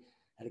I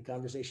had a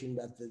conversation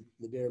about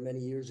the bear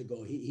many years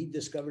ago. He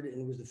discovered it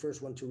and was the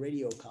first one to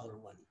radio collar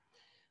one.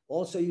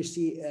 Also, you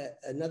see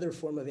another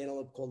form of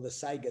antelope called the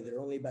saiga. There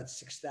are only about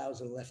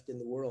 6,000 left in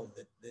the world.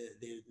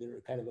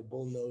 They're kind of a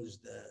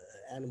bull-nosed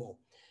animal.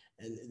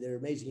 And they're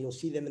amazing. You'll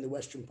see them in the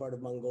western part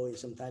of Mongolia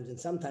sometimes, and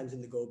sometimes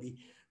in the Gobi,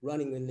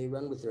 running when they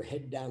run with their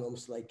head down,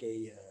 almost like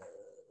a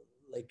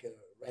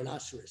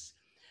rhinoceros.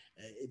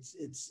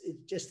 It's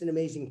just an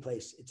amazing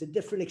place. It's a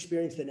different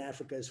experience than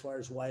Africa as far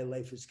as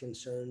wildlife is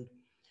concerned.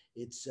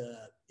 It's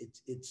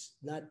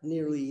not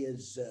nearly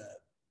as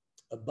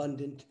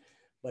abundant,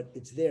 but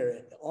it's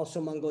there.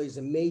 Also, Mongolia is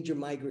a major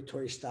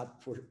migratory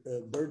stop for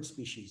bird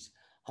species.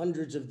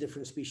 Hundreds of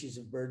different species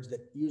of birds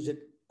that use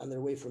it on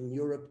their way from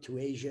Europe to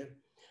Asia.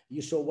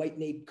 You saw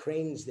white-naped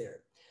cranes there.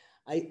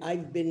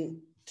 I've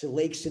been to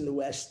lakes in the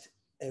West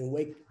and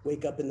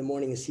wake up in the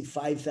morning and see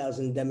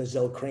 5,000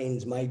 demoiselle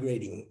cranes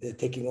migrating,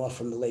 taking off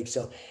from the lake.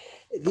 So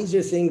these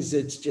are things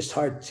that's just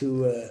hard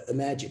to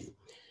imagine.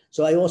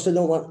 So I also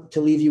don't want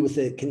to leave you with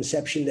the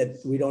conception that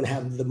we don't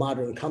have the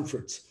modern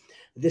comforts.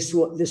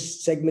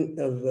 This segment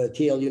of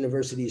TL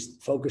University is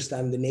focused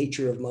on the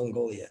nature of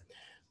Mongolia,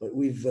 but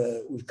we've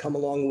come a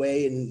long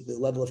way in the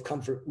level of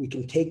comfort. We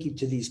can take you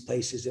to these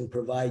places and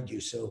provide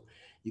you. So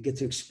you get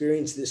to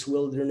experience this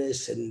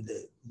wilderness and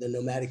the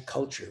nomadic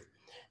culture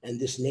and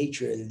this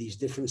nature and these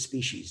different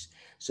species.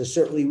 So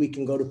certainly we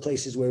can go to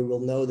places where we'll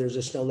know there's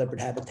a snow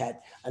leopard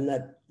habitat.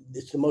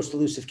 It's the most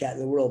elusive cat in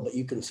the world, but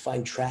you can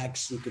find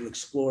tracks, you can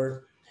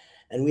explore.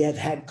 And we have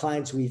had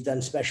clients, we've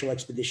done special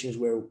expeditions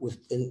where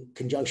in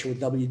conjunction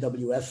with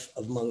WWF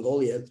of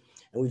Mongolia,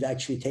 and we've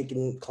actually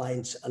taken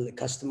clients on a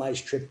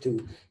customized trip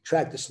to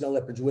track the snow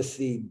leopards with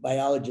the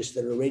biologists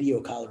that are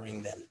radio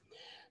collaring them.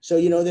 So,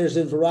 there's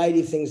a variety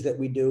of things that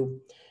we do.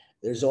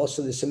 There's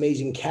also this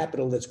amazing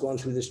capital that's gone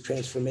through this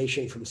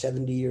transformation from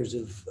 70 years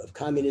of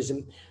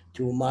communism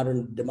to a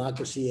modern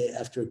democracy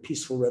after a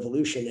peaceful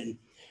revolution. And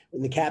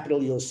in the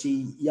capital, you'll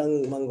see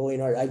young Mongolian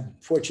art. I'm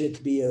fortunate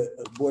to be a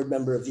board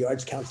member of the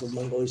Arts Council of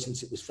Mongolia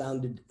since it was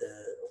founded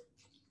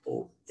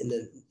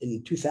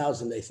in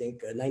 2000, I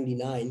think,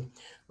 99,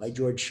 by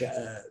George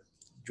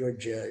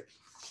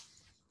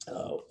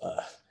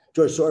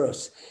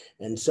Soros.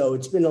 And so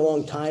it's been a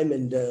long time,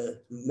 and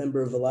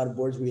member of a lot of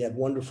boards. We have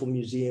wonderful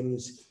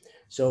museums.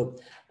 So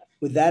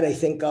with that, I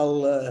think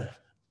I'll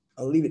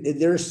leave it.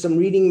 There are some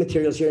reading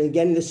materials here. And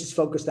again, this is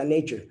focused on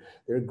nature.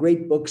 There are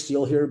great books.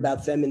 You'll hear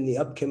about them in the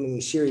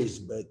upcoming series,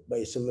 but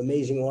by some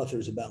amazing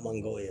authors about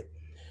Mongolia.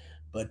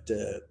 But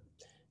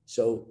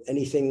so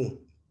anything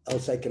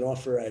else I can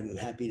offer, I'm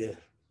happy to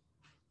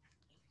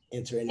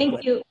answer any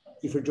questions. You.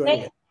 Thank you for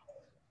joining us.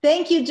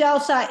 Thank you,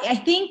 Jalsa. I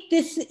think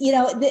this,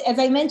 as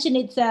I mentioned,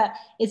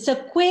 it's a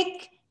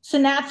quick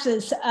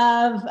synopsis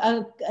of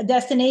a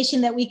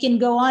destination that we can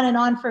go on and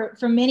on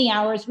for many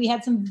hours. We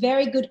had some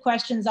very good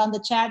questions on the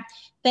chat.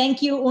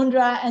 Thank you,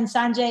 Undra and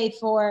Sanjay,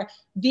 for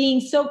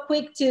being so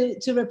quick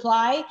to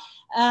reply.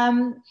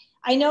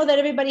 I know that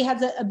everybody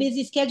has a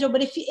busy schedule,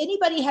 but if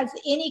anybody has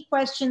any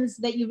questions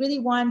that you really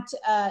want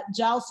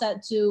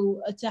Jalsa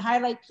to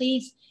highlight,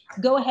 please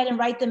go ahead and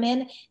write them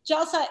in.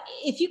 Jalsa,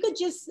 if you could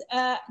just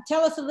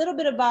tell us a little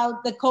bit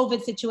about the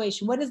COVID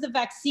situation. What is the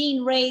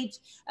vaccine rate?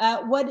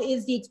 What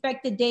is the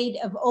expected date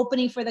of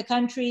opening for the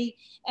country?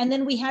 And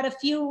then we had a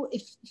few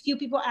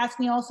people ask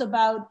me also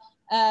about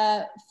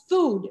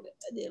food.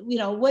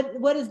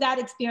 What is that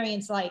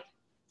experience like?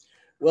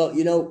 Well,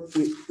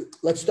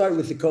 let's start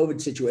with the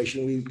COVID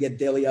situation. We get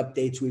daily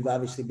updates. We've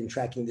obviously been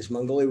tracking this.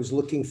 Mongolia we were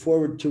looking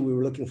forward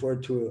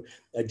to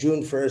a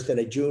June 1st and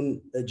a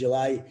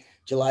July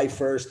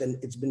 1st,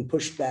 and it's been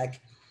pushed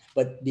back.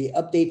 But the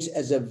updates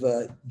as of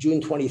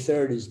June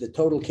 23rd is the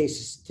total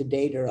cases to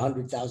date are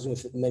 100,000,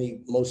 with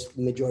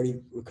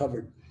majority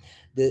recovered.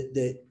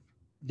 The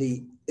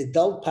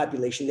adult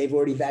population, they've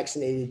already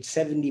vaccinated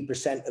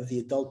 70% of the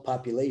adult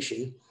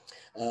population.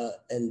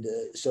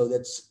 So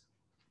that's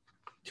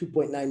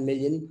 2.9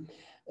 million.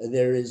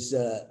 There is,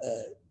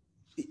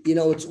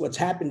 what's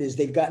happened is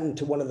they've gotten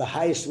to one of the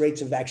highest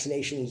rates of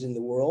vaccinations in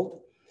the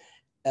world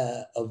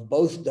of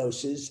both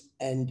doses.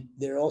 And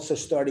they're also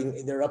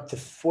they're up to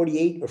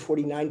 48 or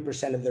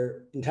 49% of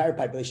their entire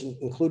population,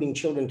 including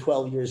children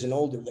 12 years and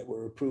older that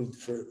were approved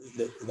for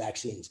the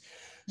vaccines.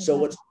 Mm-hmm. So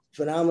what's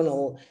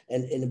phenomenal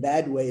and in a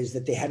bad way is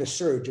that they had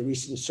a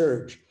recent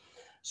surge.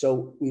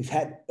 So we've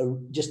had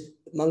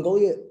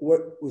Mongolia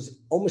was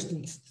almost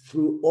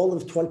through all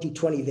of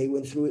 2020. They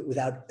went through it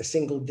without a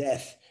single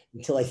death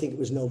until I think it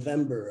was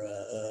November,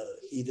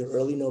 either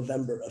early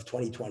November of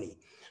 2020.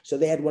 So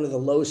they had one of the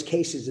lowest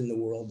cases in the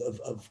world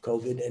of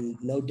COVID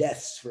and no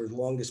deaths for the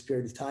longest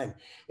period of time.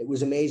 It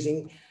was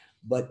amazing.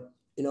 But,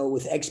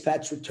 with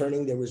expats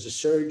returning, there was a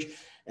surge,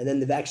 and then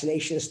the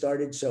vaccination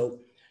started. So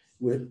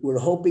we're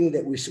hoping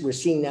that we're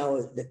seeing now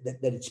that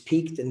it's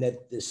peaked and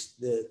that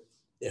the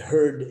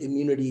herd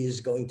immunity is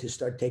going to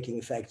start taking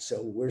effect.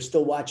 So we're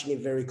still watching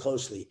it very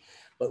closely,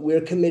 but we're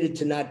committed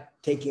to not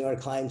taking our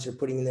clients or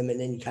putting them in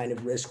any kind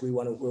of risk.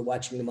 We're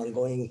watching the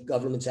Mongolian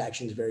government's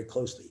actions very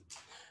closely.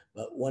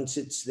 But once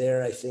it's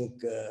there, I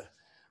think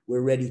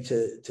we're ready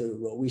to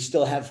roll. We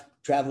still have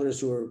travelers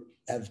who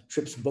have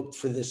trips booked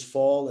for this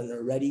fall and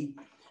are ready.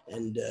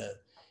 And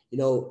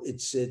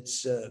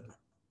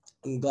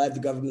I'm glad the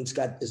government's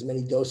got as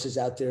many doses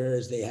out there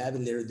as they have,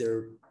 and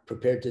they're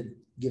prepared to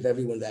give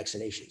everyone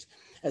vaccinations.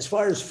 As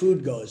far as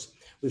food goes,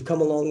 we've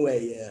come a long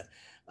way.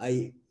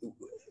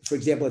 For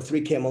example, at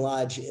 3 Camel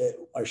Lodge,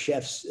 our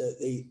chefs,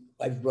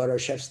 I've brought our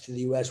chefs to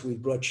the US.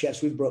 We've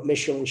brought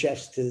Michelin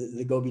chefs to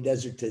the Gobi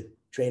Desert to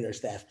train our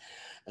staff.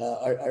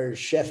 Our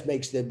chef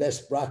makes the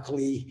best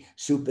broccoli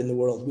soup in the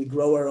world. We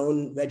grow our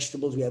own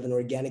vegetables. We have an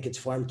organic, it's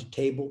farm to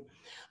table.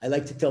 I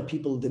like to tell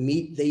people the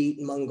meat they eat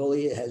in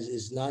Mongolia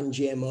is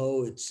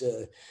non-GMO.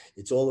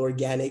 It's all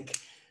organic.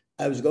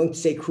 I was going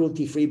to say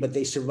cruelty-free, but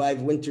they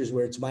survive winters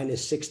where it's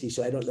 -60.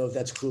 So I don't know if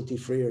that's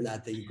cruelty-free or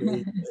not. They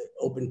graze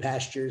open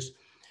pastures.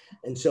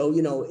 And so,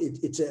 you know,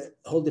 it's a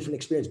whole different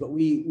experience, but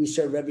we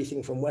serve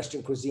everything from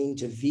Western cuisine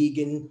to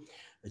vegan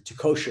to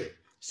kosher.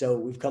 So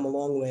we've come a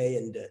long way,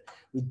 and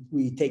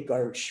we take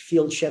our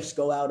field chefs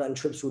go out on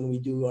trips when we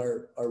do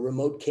our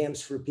remote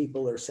camps for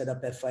people or set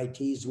up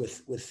FITs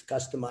with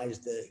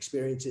customized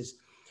experiences.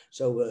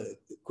 So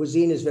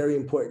cuisine is very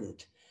important.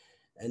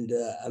 And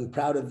I'm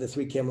proud of the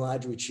 3 Cam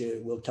Lodge, which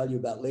we'll tell you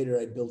about later.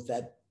 I built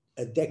that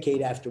a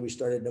decade after we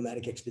started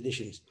Nomadic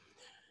Expeditions.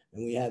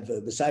 And we have,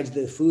 besides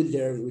the food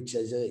there, which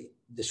as I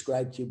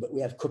described to you, but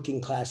we have cooking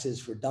classes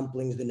for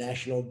dumplings, the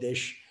national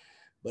dish.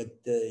 But,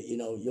 you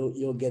know,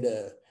 you'll get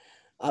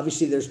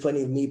obviously there's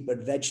plenty of meat, but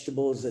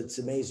vegetables, it's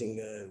amazing.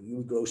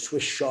 We grow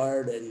Swiss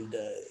chard and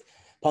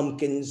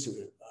pumpkins.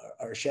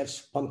 Our chef's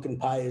pumpkin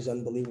pie is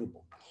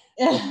unbelievable.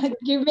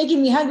 You're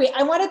making me hungry.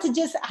 I wanted to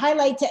just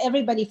highlight to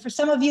everybody, for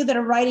some of you that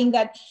are writing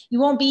that you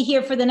won't be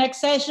here for the next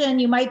session,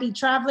 you might be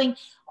traveling,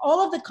 all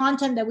of the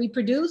content that we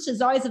produce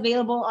is always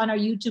available on our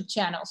YouTube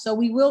channel. So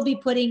we will be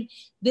putting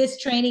this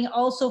training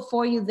also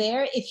for you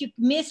there. If you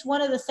miss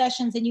one of the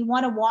sessions and you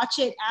want to watch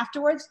it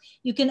afterwards,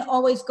 you can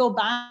always go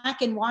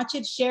back and watch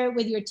it, share it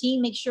with your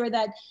team, make sure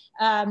that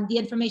the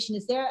information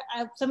is there.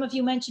 Some of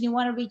you mentioned you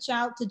want to reach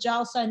out to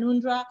Jalsa and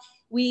Undra.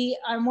 We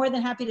are more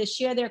than happy to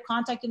share their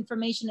contact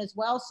information as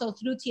well. So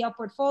through TL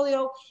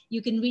Portfolio,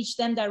 you can reach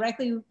them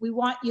directly. We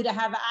want you to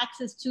have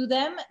access to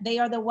them. They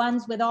are the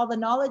ones with all the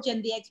knowledge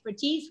and the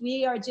expertise.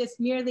 We are just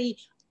merely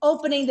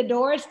opening the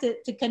doors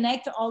to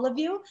connect all of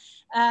you.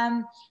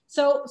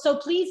 So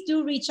please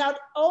do reach out.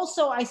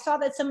 Also, I saw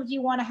that some of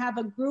you want to have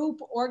a group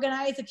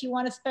organized. If you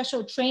want a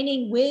special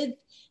training with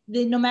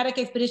the Nomadic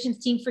Expeditions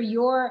team for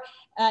your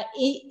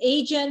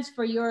agents,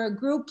 for your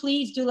group,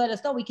 please do let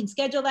us know. We can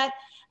schedule that.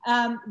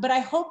 But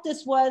I hope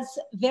this was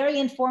very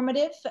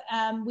informative.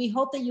 We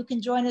hope that you can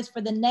join us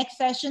for the next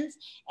sessions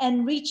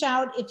and reach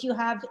out if you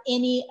have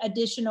any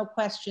additional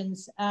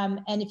questions.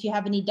 And if you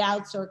have any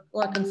doubts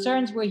or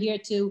concerns, we're here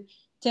to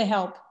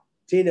help.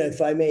 Tina,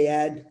 if I may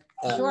add.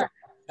 Sure.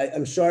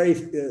 I'm sorry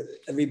if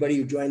everybody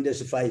who joined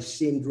us, if I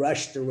seemed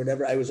rushed or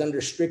whatever. I was under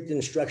strict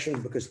instructions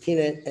because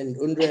Tina and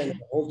Undra and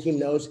the whole team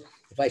knows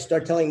if I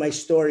start telling my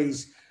stories,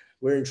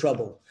 we're in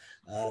trouble.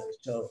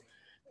 So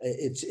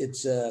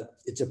it's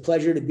a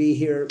pleasure to be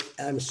here.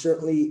 I'm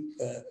certainly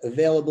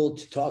available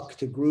to talk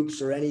to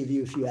groups or any of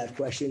you if you have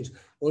questions.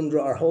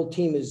 Undra, our whole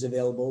team is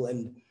available, and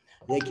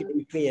they can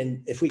reach me.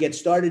 And if we get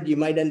started, you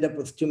might end up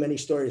with too many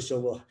stories.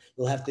 So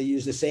we'll have to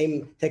use the same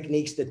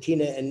techniques that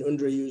Tina and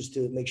Undra use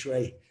to make sure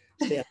I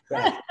stay on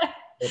track.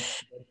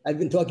 I've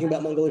been talking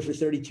about Mongolia for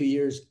 32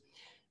 years,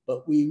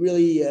 but we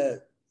really,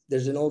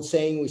 there's an old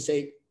saying we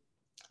say,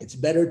 it's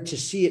better to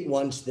see it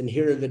once than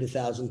hear of it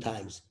 1,000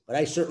 times. But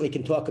I certainly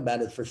can talk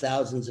about it for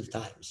thousands of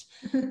times.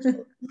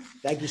 So,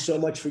 thank you so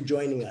much for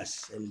joining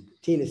us. And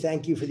Tina,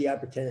 thank you for the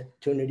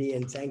opportunity.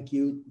 And thank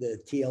you,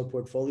 the TL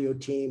Portfolio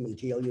team and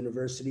TL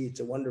University.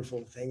 It's a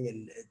wonderful thing,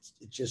 and it's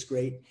just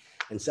great.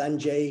 And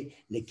Sanjay,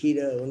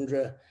 Nikita,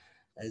 Undra,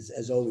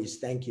 as always,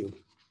 thank you.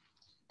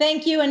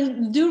 Thank you,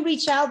 and do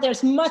reach out.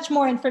 There's much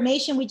more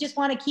information. We just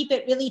want to keep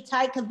it really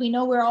tight because we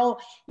know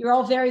you're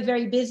all very,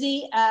 very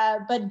busy.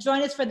 But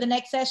join us for the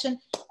next session.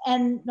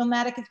 And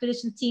Nomadic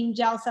Expeditions team,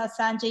 Jalsa,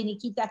 Sanjay,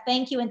 Nikita,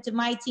 thank you. And to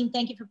my team,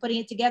 thank you for putting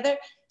it together.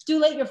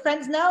 Do let your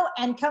friends know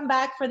and come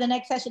back for the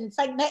next session. It's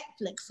like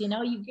Netflix, you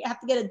know, you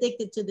have to get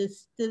addicted to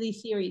these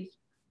series.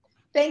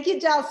 Thank you,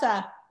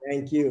 Jalsa.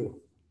 Thank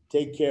you.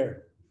 Take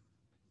care.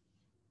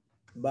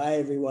 Bye,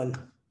 everyone.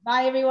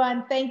 Bye,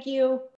 everyone. Thank you.